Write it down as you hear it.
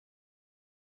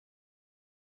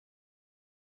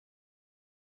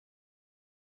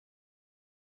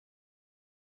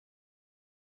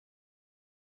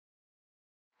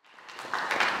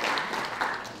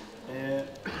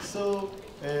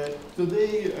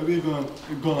Today we're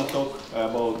gonna talk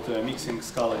about mixing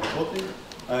Scala and Kotlin.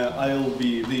 I'll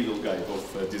be the evil guide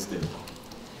of this day.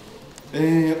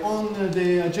 On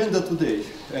the agenda today,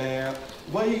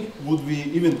 why would we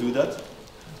even do that?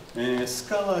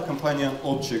 Scala companion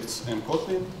objects and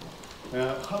Kotlin,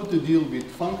 how to deal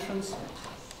with functions,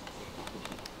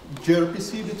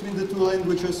 gRPC between the two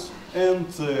languages, and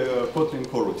Kotlin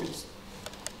coroutines.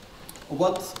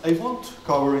 What I won't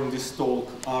cover in this talk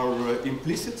are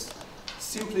implicits,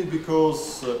 simply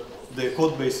because the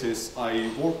code bases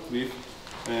I worked with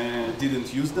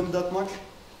didn't use them that much,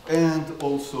 and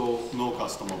also no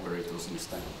custom operators this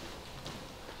time.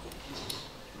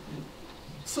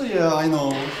 So yeah, I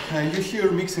know, you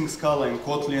hear mixing Scala and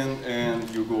Kotlin and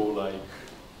you go like,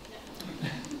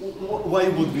 why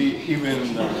would we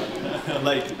even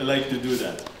like to do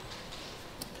that?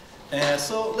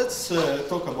 So let's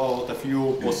talk about a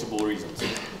few possible reasons.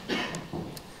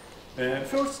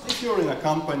 First, if you're in a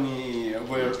company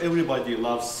where everybody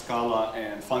loves Scala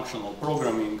and functional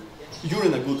programming, you're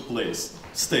in a good place.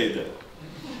 Stay there.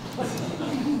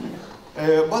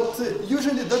 But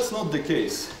usually that's not the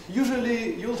case.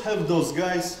 Usually you'll have those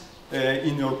guys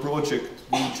in your project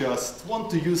who just want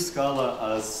to use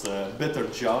Scala as better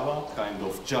Java, kind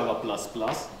of Java++,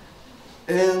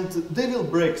 and they will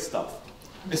break stuff.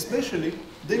 Especially,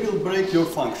 they will break your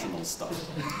functional stuff.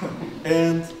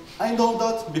 And I know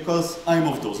that because I'm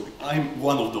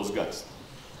one of those guys.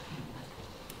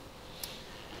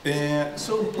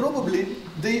 So probably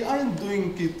they aren't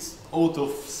doing it out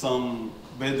of some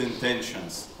bad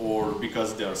intentions or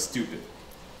because they are stupid.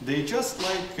 They just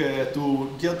like to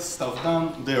get stuff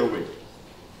done their way.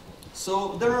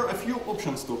 So there are a few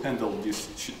options to handle this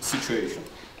situation.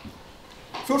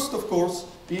 First, of course,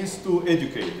 is to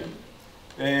educate them.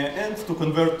 And to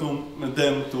convert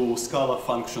them to Scala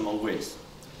functional ways.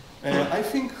 I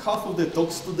think half of the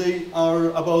talks today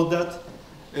are about that,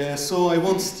 so I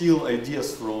won't steal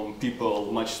ideas from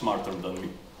people much smarter than me.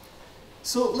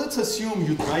 So let's assume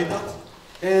you tried that,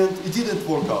 and it didn't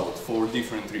work out for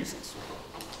different reasons.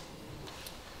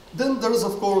 Then there's,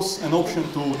 of course, an option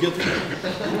to get it.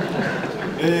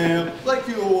 Like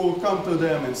you come to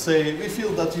them and say, we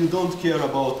feel that you don't care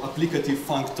about applicative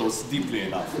functors deeply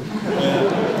enough.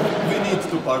 We need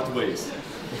to part ways.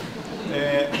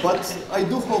 But I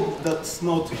do hope that's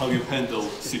not how you handle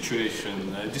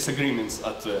disagreements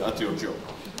at your job.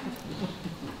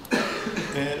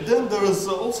 Then there is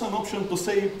also an option to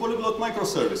say polyglot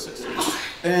microservices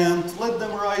and let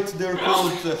them write their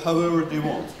code however they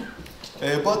want.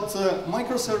 But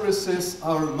microservices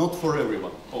are not for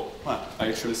everyone. Oh, I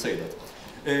actually say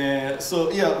that. So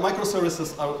yeah,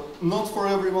 microservices are not for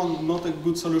everyone, not a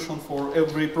good solution for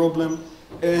every problem.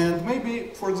 And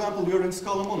maybe, for example, you're in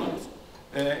Scala monolith,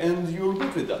 and you're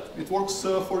good with that. It works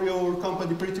for your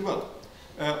company pretty well.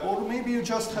 Or maybe you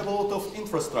just have a lot of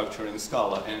infrastructure in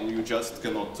Scala and you just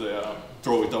cannot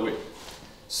throw it away.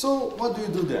 So what do you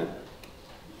do then?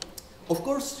 Of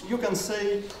course, you can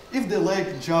say, if they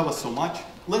like Java so much,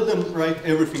 let them write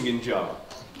everything in Java.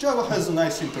 Java has a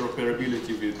nice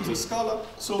interoperability with Scala,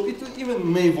 so it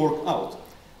even may work out.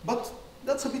 But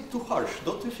that's a bit too harsh,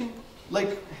 don't you think?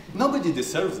 Like, nobody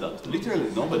deserves that,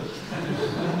 literally nobody.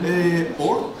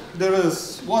 Or there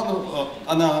is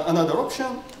another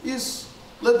option, is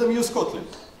let them use Kotlin.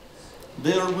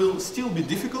 There will still be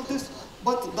difficulties,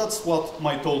 but that's what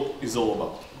my talk is all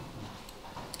about.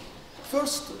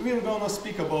 First, we're going to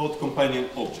speak about companion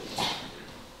objects.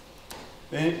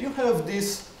 You have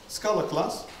this Scala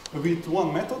class with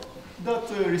one method that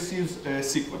receives a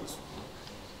sequence.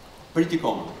 Pretty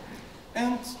common.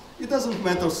 And it doesn't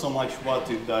matter so much what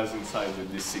it does inside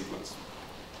of this sequence.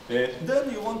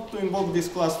 Then you want to invoke this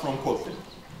class from Kotlin.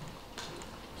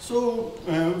 So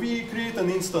we create an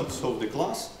instance of the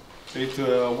class. It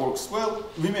works well.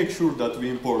 We make sure that we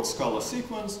import Scala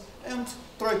sequence and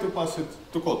try to pass it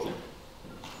to Kotlin.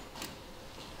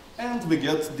 And we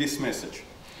get this message.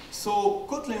 So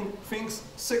Kotlin thinks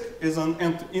sec is an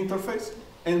interface,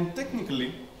 and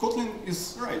technically Kotlin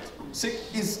is right. Sec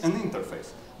is an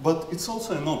interface, but it's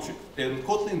also an object, and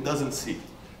Kotlin doesn't see it.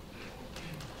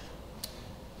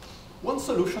 One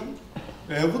solution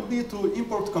would be to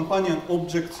import companion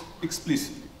objects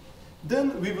explicitly.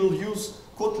 Then we will use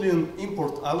Kotlin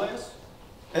import alias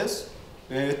s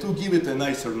to give it a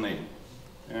nicer name.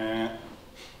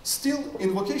 Still,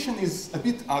 invocation is a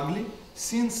bit ugly,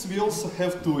 since we also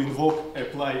have to invoke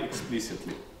apply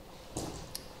explicitly.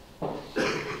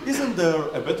 Isn't there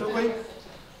a better way?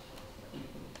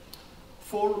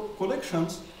 For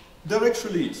collections, there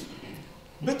actually is.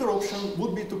 Better option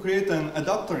would be to create an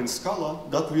adapter in Scala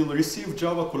that will receive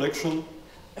Java collection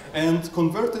and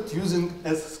convert it using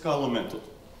as Scala method.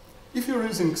 If you're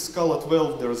using Scala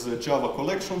 12, there's Java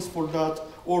collections for that,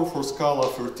 or for Scala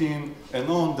 13 and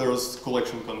on, there's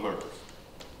collection converters.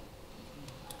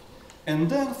 And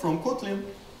then from Kotlin,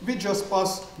 we just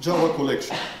pass Java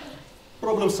collection.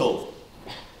 Problem solved.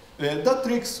 That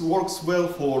trick works well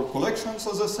for collections,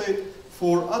 as I said.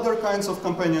 For other kinds of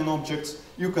companion objects,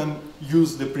 you can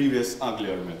use the previous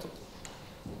uglier method.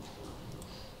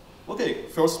 Okay,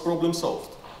 first problem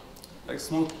solved. Let's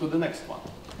move to the next one.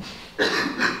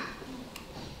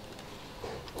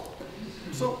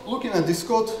 So, looking at this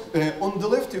code, on the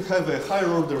left you have a higher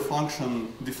order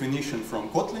function definition from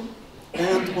Kotlin,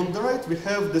 and on the right we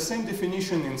have the same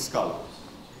definition in Scala.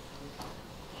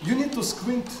 You need to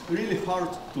squint really hard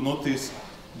to notice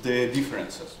the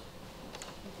differences.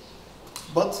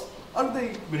 But are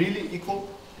they really equal?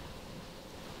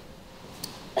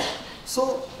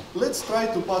 So let's try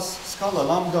to pass Scala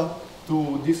lambda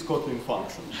to this Kotlin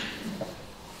function.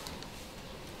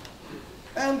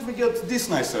 And we get this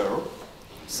nice error,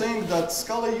 saying that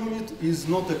Scala unit is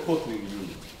not a Kotlin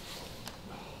unit.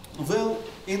 Well,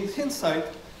 in hindsight,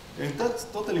 that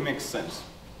totally makes sense.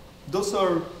 Those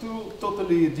are two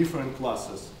totally different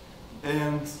classes.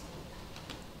 And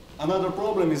another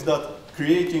problem is that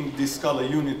creating this Scala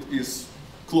unit is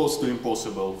close to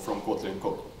impossible from Kotlin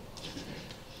code.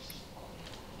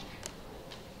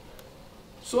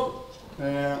 So,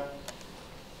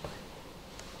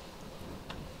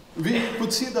 we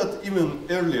could see that even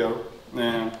earlier.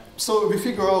 So we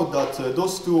figure out that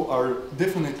those two are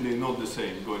definitely not the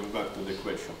same, going back to the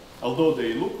question. Although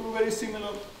they look very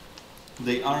similar,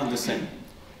 they aren't the same.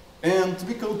 And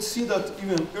we could see that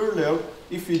even earlier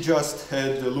if we just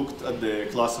had looked at the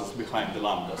classes behind the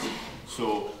lambdas.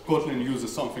 So Kotlin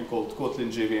uses something called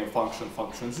Kotlin JVM function,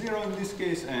 function 0 in this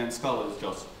case, and Scala is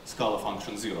just Scala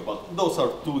function 0. But those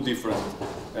are two different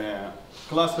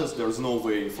classes. There's no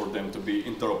way for them to be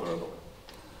interoperable.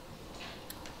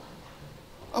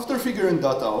 After figuring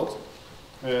that out,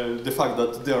 the fact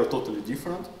that they are totally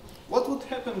different, what would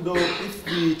happen though if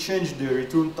we change the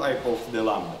return type of the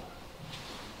lambda?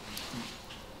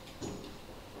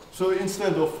 So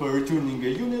instead of returning a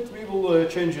unit, we will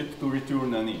change it to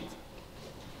return an int.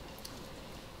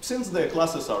 Since the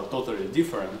classes are totally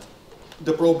different,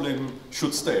 the problem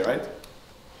should stay, right?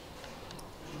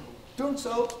 Turns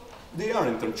out they are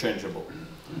interchangeable.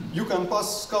 You can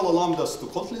pass Scala lambdas to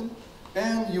Kotlin,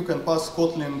 and you can pass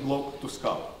Kotlin block to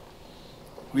Scala,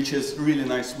 which is a really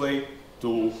nice way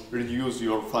to reduce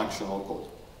your functional code.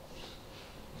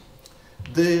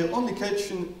 The only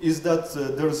catch is that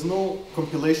there's no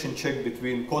compilation check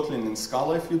between Kotlin and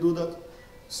Scala if you do that.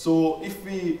 So if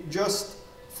we just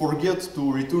forget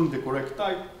to return the correct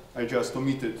type, I just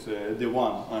omitted the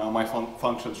one, my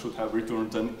function should have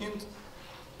returned an int,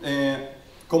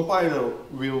 compiler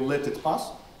will let it pass,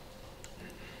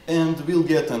 and we'll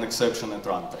get an exception at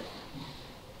runtime.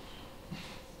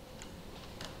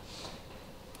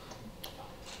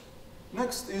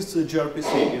 Next is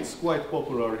gRPC. It's quite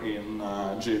popular in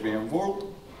JVM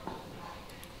world.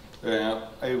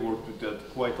 I worked with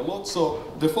that quite a lot. So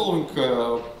the following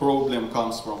problem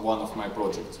comes from one of my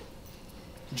projects.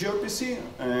 gRPC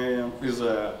is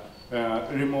a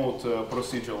remote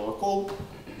procedural call.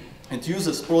 It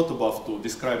uses protobuf to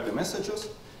describe the messages,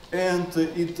 and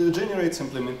it generates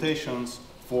implementations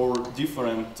for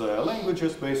different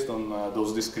languages based on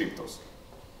those descriptors.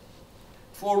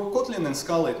 For Kotlin and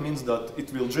Scala, it means that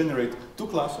it will generate two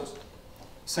classes,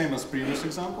 same as previous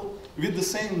example, with the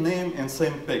same name and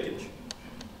same package.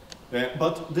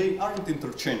 But they aren't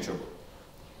interchangeable.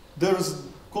 There's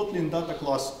Kotlin data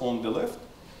class on the left,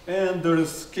 and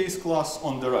there's case class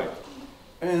on the right.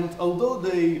 And although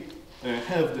they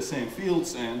have the same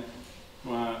fields and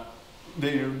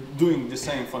they're doing the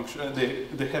same function,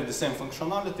 they have the same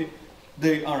functionality,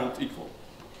 they aren't equal.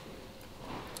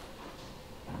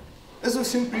 As we've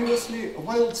seen previously,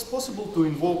 while it's possible to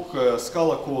invoke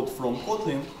Scala code from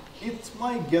Kotlin, it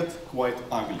might get quite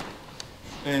ugly.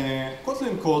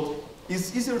 Kotlin code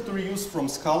is easier to reuse from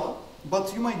Scala,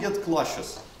 but you might get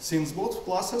clashes, since both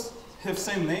classes have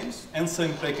same names and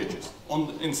same packages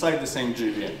inside the same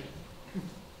JVM.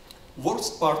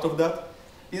 Worst part of that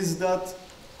is that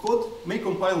code may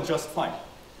compile just fine,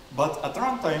 but at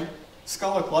runtime,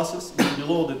 Scala classes will be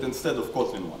loaded instead of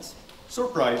Kotlin ones.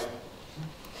 Surprise!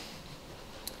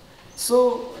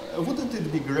 So, wouldn't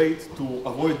it be great to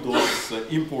avoid those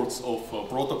imports of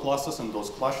proto classes and those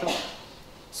clashes?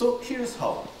 So, here's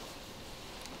how.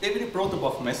 Every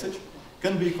protobuf message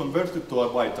can be converted to a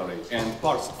byte array and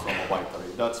parsed from a byte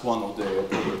array. That's one of the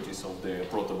properties of the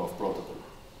protobuf protocol.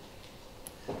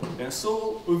 And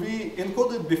so, we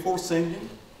encode it before sending,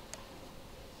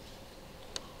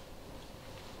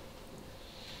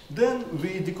 Then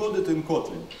we decode it in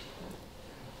Kotlin,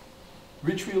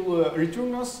 which will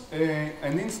return us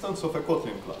an instance of a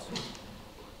Kotlin class.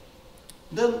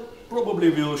 Then probably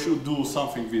we should do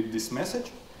something with this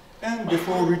message, and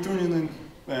before returning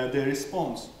the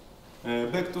response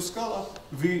back to Scala,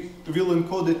 we will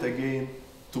encode it again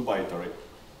to byte array.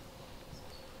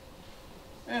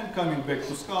 And coming back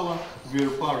to Scala,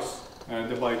 we'll parse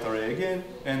the byte array again,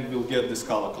 and we'll get the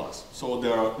Scala class. So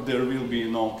there will be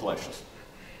no clashes.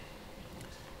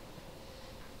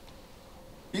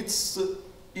 It's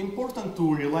important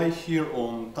to rely here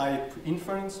on type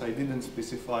inference. I didn't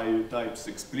specify types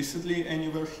explicitly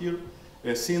anywhere here,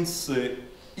 since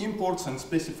imports and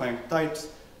specifying types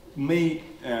may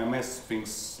mess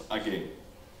things again.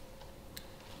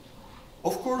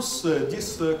 Of course,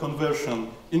 this conversion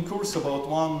incurs about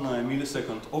 1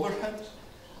 millisecond overhead,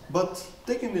 but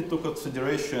taking into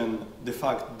consideration the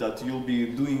fact that you'll be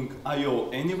doing I/O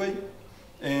anyway,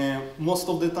 most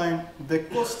of the time the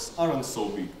costs aren't so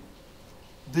big.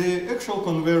 The actual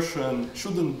conversion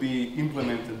shouldn't be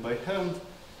implemented by hand,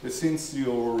 since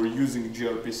you're using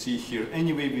gRPC here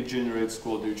anyway, which generates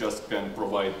code. You just can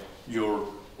provide your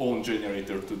own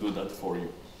generator to do that for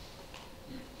you.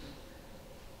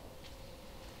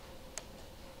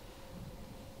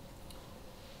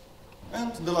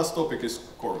 And the last topic is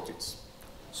coroutines.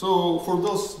 So for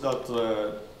those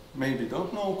that maybe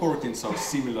don't know, coroutines are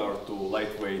similar to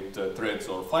lightweight threads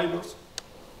or fibers.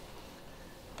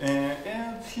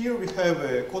 And here we have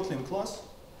a Kotlin class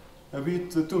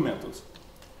with two methods.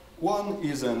 One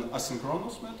is an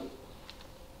asynchronous method,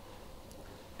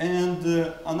 and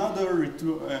another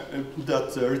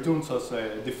that returns us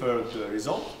a deferred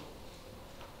result.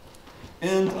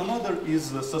 And another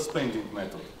is a suspending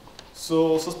method.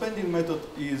 So suspending method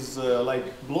is like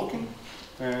blocking,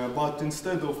 but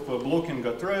instead of blocking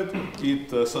a thread,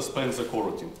 it suspends a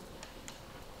coroutine.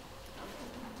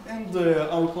 And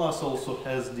our class also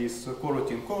has this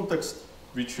coroutine context,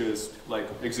 which is like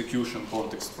execution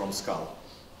context from Scala.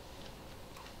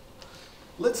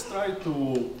 Let's try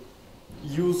to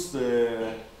use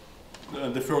the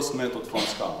first method from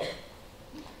Scala.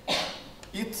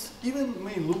 It even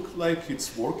may look like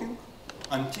it's working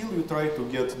until you try to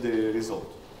get the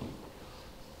result.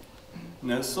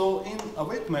 Now, so in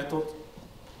await method,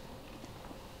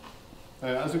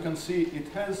 as you can see, it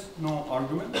has no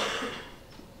argument.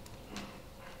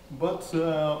 But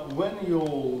when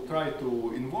you try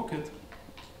to invoke it,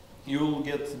 you'll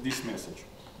get this message.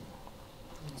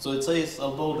 So it says,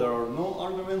 although there are no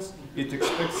arguments, it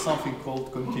expects something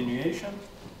called continuation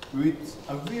with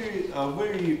a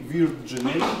very weird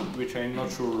generic, which I'm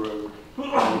not sure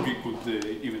we could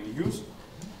even use.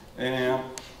 And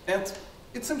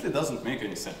it simply doesn't make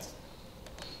any sense.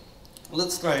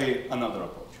 Let's try another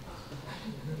approach.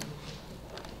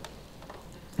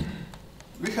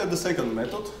 We have the second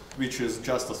method, which is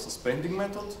just a suspending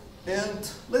method,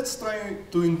 and let's try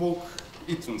to invoke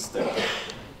it instead.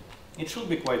 It should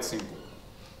be quite simple.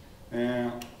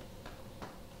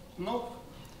 No,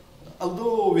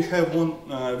 although we have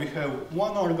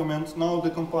one argument, now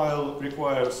the compile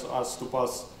requires us to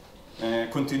pass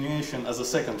continuation as a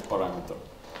second parameter,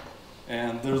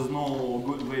 and there's no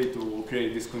good way to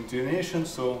create this continuation.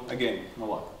 So again, no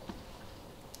luck.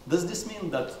 Does this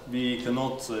mean that we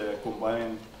cannot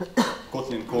combine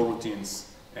Kotlin coroutines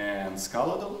and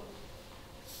Scala though?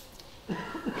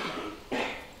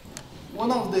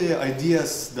 One of the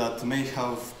ideas that may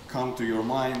have come to your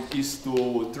mind is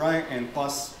to try and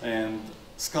pass a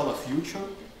Scala future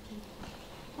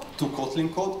to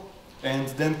Kotlin code and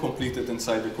then complete it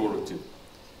inside the coroutine.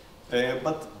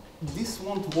 But this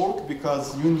won't work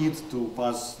because you need to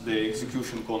pass the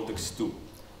execution context too,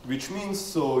 which means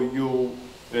so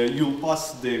you'll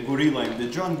pass the gorilla in the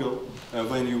jungle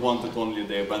when you wanted only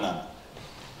the banana.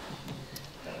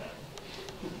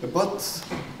 But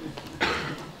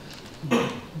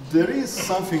there is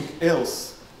something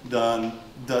else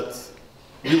that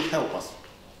will help us.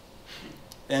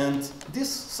 And this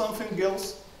something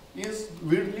else is,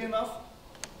 weirdly enough,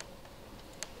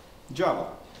 Java.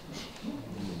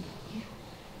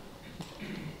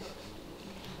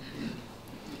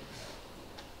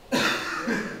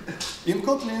 In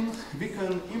Kotlin, we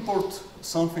can import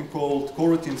something called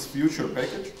coroutines future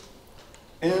package,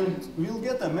 and we'll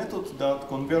get a method that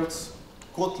converts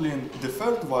Kotlin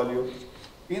deferred value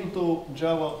into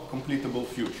Java completable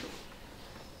future.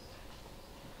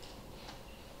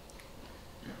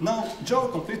 Now, Java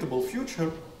completable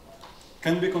future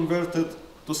can be converted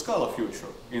to Scala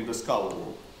future in the Scala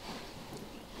world,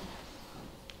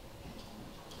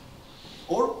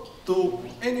 or to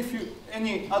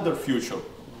any other future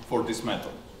for this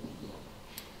method.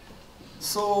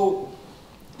 So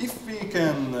if we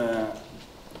can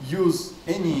use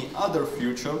any other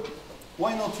future,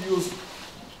 why not use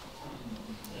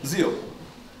Zio?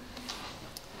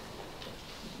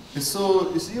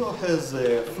 So Zio has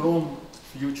a from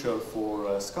future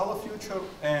for Scala future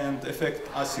and effect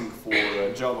async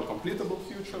for Java completable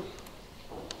future.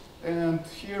 And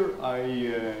here I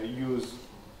use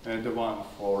the one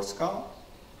for Scala.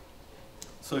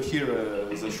 So here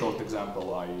is a short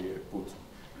example I put.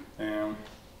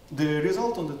 The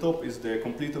result on the top is the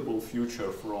completable future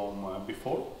from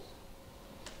before.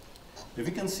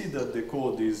 We can see that the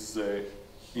code is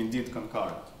indeed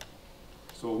concurrent.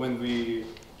 So when we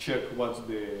check what's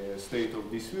the state of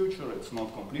this future, it's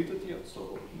not completed yet,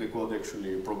 so the code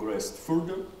actually progressed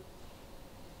further.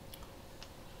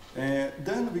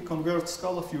 Then we convert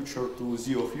Scala future to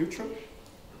Zio future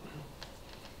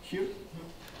here,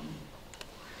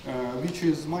 which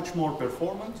is much more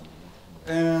performant.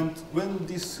 And when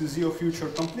this Zio future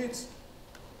completes,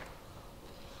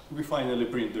 we finally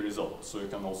print the result. So you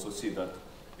can also see that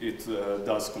it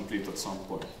does complete at some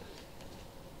point.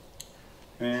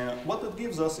 What it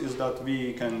gives us is that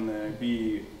we can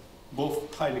be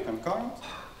both highly concurrent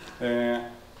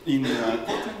in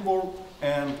Kotlin world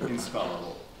and in Scala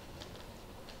world.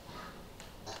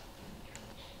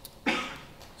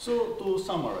 So to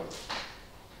summarize,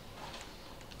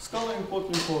 Scala and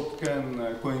Kotlin code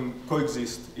can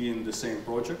coexist in the same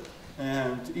project,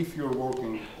 and if you're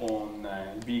working on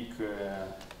a big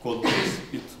code base,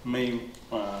 it may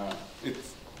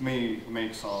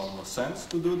make some sense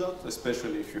to do that,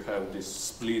 especially if you have this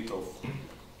split of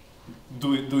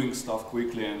doing stuff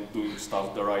quickly and doing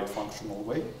stuff the right functional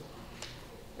way.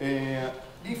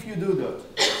 If you do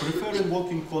that, prefer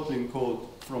invoking Kotlin code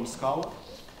from Scala.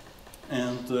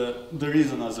 And the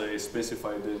reason, as I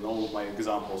specified in all of my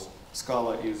examples,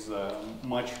 Scala is a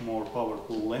much more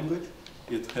powerful language.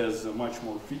 It has much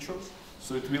more features,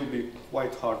 so it will be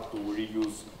quite hard to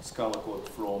reuse Scala code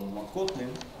from Kotlin,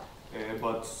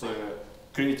 but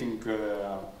creating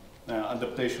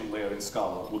adaptation layer in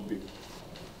Scala would be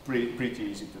pretty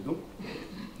easy to do.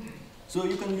 So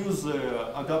you can use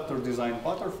adapter design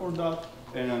pattern for that,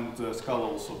 and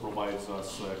Scala also provides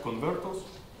us converters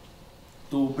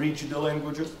to bridge the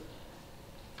languages.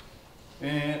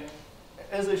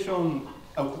 As I shown,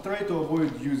 I will try to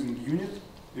avoid using unit,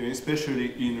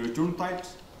 especially in return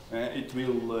types. It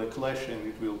will clash, and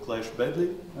it will clash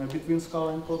badly between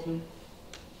Scala and Kotlin.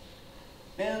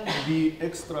 And be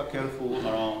extra careful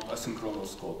around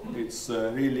asynchronous code. It's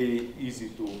really easy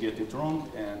to get it wrong,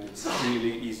 and it's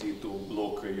really easy to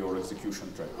block your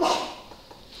execution track.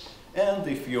 And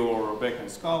if you're back in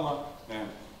Scala,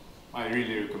 I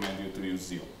really recommend you to use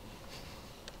Zio.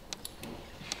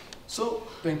 So,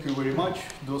 thank you very much.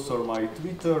 Those are my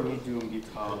Twitter, Medium,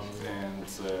 GitHub,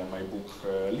 and my book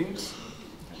links.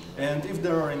 And if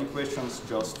there are any questions,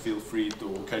 just feel free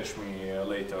to catch me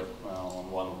later on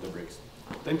one of the breaks.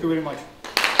 Thank you very much.